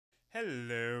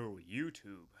Hello,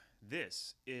 YouTube.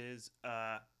 This is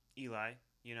Eli.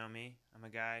 You know me. I'm a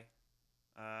guy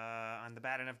on the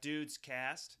Bad Enough Dudes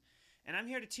cast, and I'm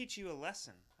here to teach you a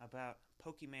lesson about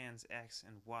Pokemon's X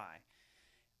and Y.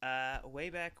 Way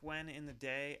back when in the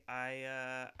day,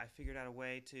 I figured out a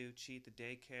way to cheat the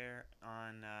Daycare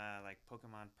on like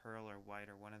Pokemon Pearl or White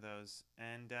or one of those,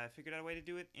 and I figured out a way to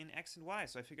do it in X and Y.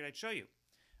 So I figured I'd show you.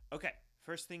 Okay,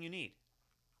 first thing you need.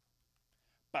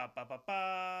 Ba ba ba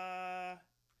ba.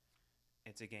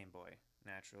 It's a Game Boy,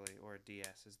 naturally, or a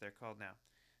DS as they're called now.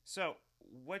 So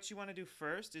what you want to do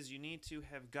first is you need to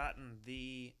have gotten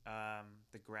the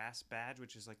grass badge,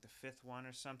 which is like the fifth one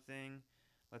or something.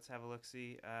 Let's have a look.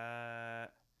 See.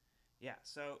 Yeah.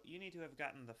 So you need to have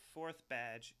gotten the fourth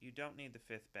badge. You don't need the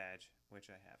fifth badge, which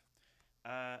I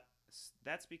have.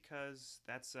 That's because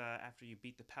that's after you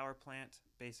beat the power plant,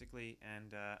 basically,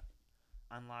 and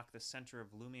unlock the center of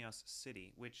Lumiose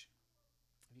City, which,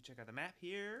 if you check out the map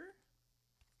here,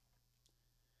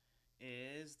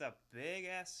 is the big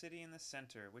ass city in the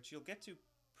center, which you'll get to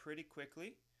pretty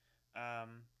quickly.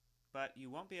 But you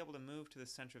won't be able to move to the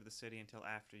center of the city until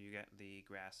after you get the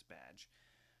grass badge.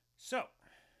 So,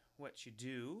 what you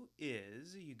do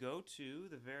is you go to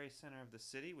the very center of the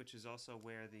city, which is also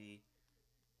where the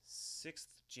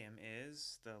sixth gym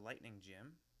is, the lightning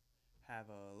gym. Have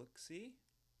a look-see.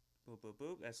 Boop, boop,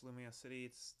 boop. That's Lumiose City.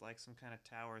 It's like some kind of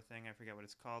tower thing. I forget what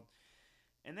it's called.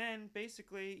 And then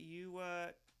basically you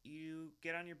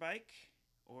get on your bike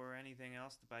or anything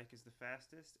else. The bike is the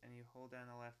fastest, and you hold down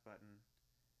the left button.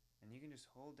 And you can just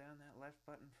hold down that left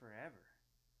button forever.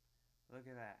 Look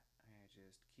at that. I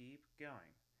just keep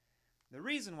going. The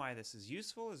reason why this is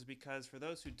useful is because, for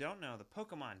those who don't know, the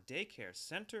Pokemon Daycare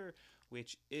Center,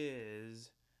 which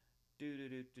is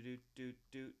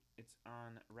it's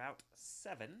on Route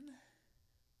 7.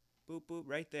 Boop boop,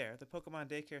 right there. The Pokemon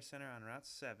Daycare Center on Route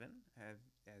 7,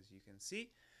 as you can see.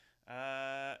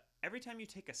 Every time you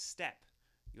take a step,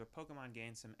 your Pokemon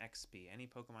gains some XP. Any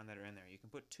Pokemon that are in there. You can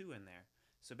put 2 in there.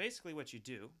 So basically what you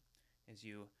do is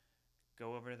you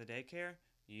go over to the daycare,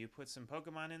 you put some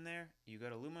Pokemon in there, you go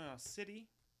to Lumiose City,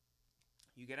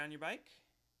 you get on your bike,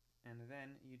 and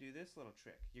then you do this little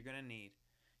trick. You're going to need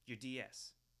your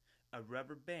DS, a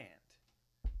rubber band,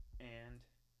 and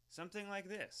something like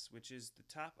this, which is the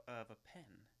top of a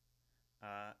pen,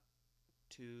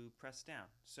 to press down.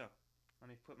 So let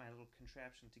me put my little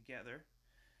contraption together.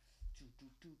 I'm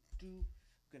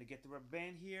going to get the rubber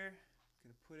band here. I'm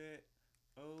going to put it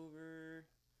over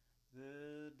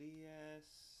the DS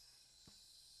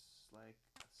like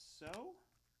so.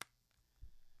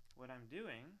 What I'm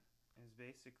doing is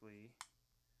basically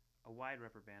a wide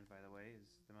rubber band, by the way,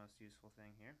 is the most useful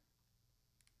thing here.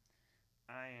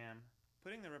 I am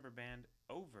putting the rubber band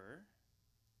over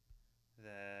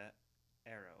the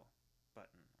arrow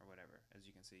button or whatever, as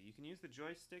you can see. You can use the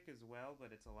joystick as well,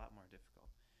 but it's a lot more difficult.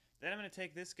 Then I'm going to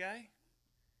take this guy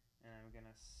and I'm going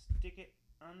to stick it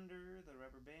under the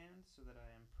rubber band so that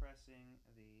I am pressing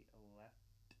the left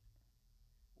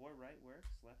or right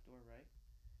works, left or right.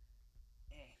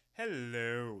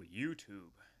 Hello,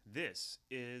 YouTube. This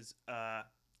is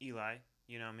Eli.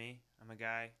 You know me. I'm a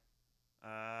guy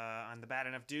on the Bad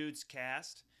Enough Dudes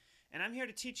cast, and I'm here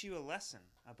to teach you a lesson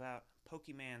about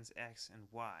Pokemon's X and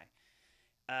Y.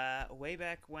 Way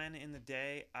back when in the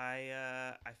day,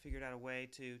 I figured out a way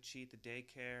to cheat the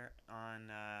Daycare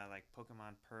on like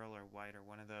Pokemon Pearl or White or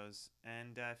one of those,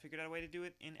 and I figured out a way to do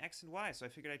it in X and Y, so I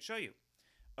figured I'd show you.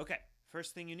 Okay,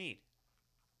 first thing you need.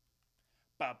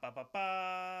 Ba ba ba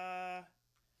ba.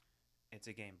 It's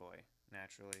a Game Boy,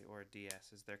 naturally, or a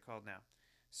DS as they're called now.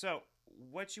 So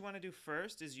what you want to do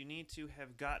first is you need to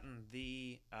have gotten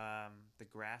the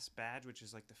grass badge, which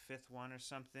is like the fifth one or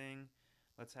something.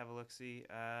 Let's have a look-see.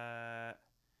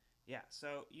 Yeah,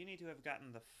 so you need to have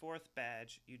gotten the fourth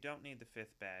badge. You don't need the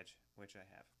fifth badge, which I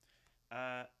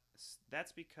have.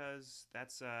 That's because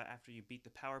that's after you beat the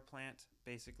power plant,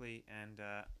 basically, and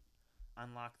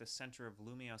unlock the center of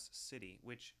Lumiose City,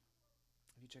 which,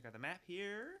 if you check out the map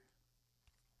here,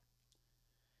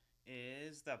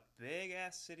 is the big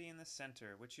ass city in the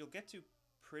center, which you'll get to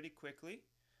pretty quickly.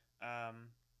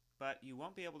 But you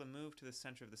won't be able to move to the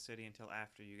center of the city until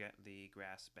after you get the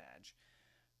grass badge.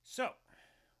 So,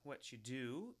 what you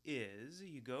do is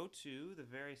you go to the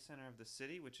very center of the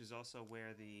city, which is also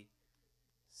where the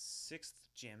sixth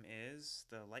gym is,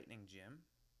 the lightning gym.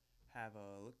 Have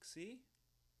a look-see.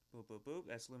 Boop, boop, boop.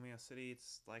 That's Lumiose City.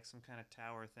 It's like some kind of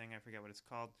tower thing. I forget what it's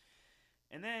called.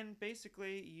 And then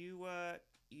basically you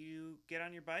get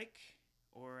on your bike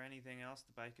or anything else.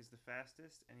 The bike is the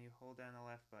fastest, and you hold down the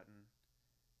left button.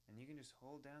 And you can just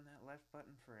hold down that left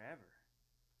button forever.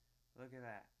 Look at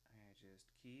that. I just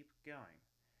keep going.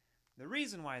 The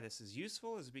reason why this is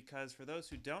useful is because, for those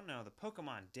who don't know, the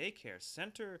Pokemon Daycare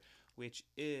Center, which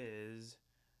is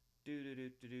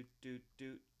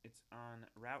it's on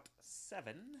Route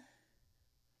 7.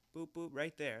 Boop, boop,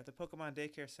 right there. The Pokemon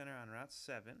Daycare Center on Route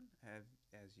 7,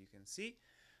 as you can see.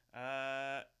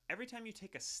 Every time you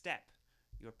take a step,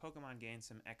 your Pokemon gains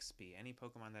some XP. Any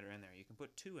Pokemon that are in there. You can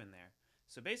put 2 in there.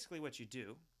 So basically what you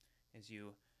do is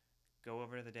you go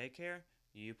over to the daycare,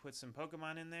 you put some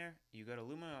Pokemon in there, you go to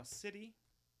Lumiose City,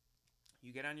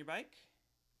 you get on your bike,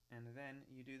 and then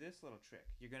you do this little trick.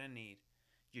 You're going to need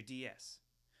your DS,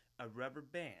 a rubber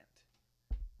band,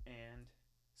 and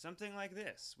something like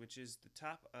this, which is the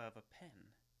top of a pen,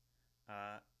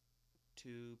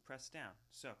 to press down.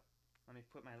 So let me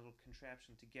put my little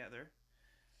contraption together.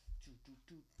 I'm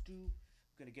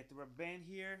going to get the rubber band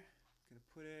here. I'm going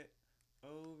to put it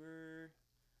over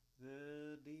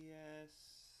the DS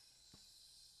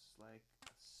like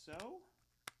so.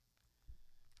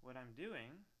 What I'm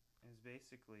doing is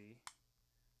basically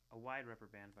a wide rubber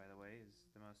band, by the way, is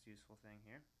the most useful thing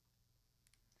here.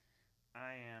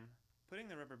 I am putting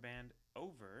the rubber band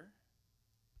over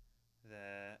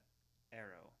the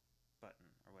arrow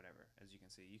button or whatever, as you can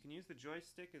see. You can use the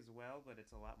joystick as well, but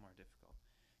it's a lot more difficult.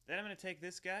 Then I'm going to take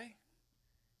this guy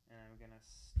and I'm going to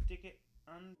stick it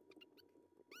on.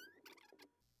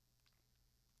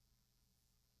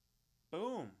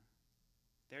 Boom!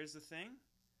 There's the thing.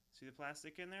 See the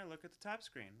plastic in there? Look at the top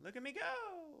screen. Look at me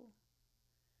go!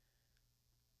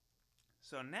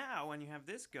 So now when you have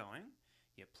this going,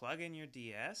 you plug in your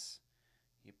DS,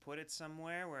 you put it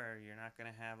somewhere where you're not going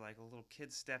to have like a little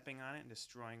kid stepping on it and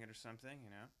destroying it or something, you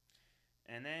know.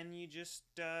 And then you just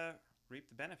reap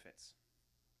the benefits.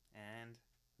 And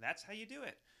that's how you do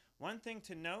it. One thing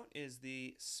to note is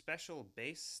the special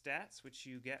base stats, which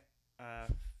you get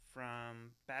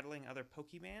from battling other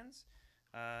Pokemans,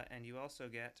 and you also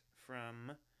get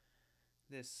from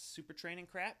this super training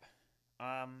crap.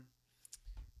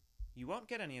 You won't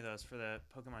get any of those for the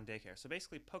Pokemon Daycare. So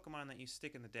basically, Pokemon that you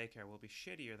stick in the Daycare will be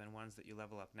shittier than ones that you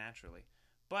level up naturally.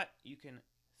 But you can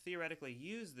theoretically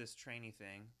use this trainee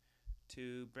thing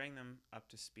to bring them up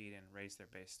to speed and raise their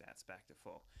base stats back to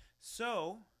full.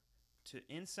 So,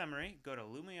 in summary, go to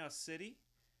Lumiose City,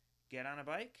 get on a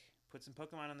bike, put some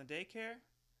Pokemon on the Daycare,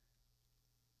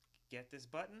 get this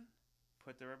button,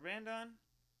 put the rubber band on,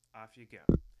 off you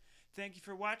go. Thank you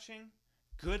for watching.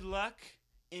 Good luck.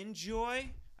 Enjoy.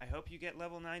 I hope you get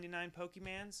level 99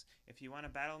 Pokemans. If you want to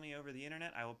battle me over the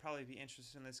internet, I will probably be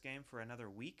interested in this game for another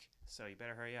week, so you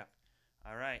better hurry up.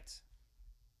 All right.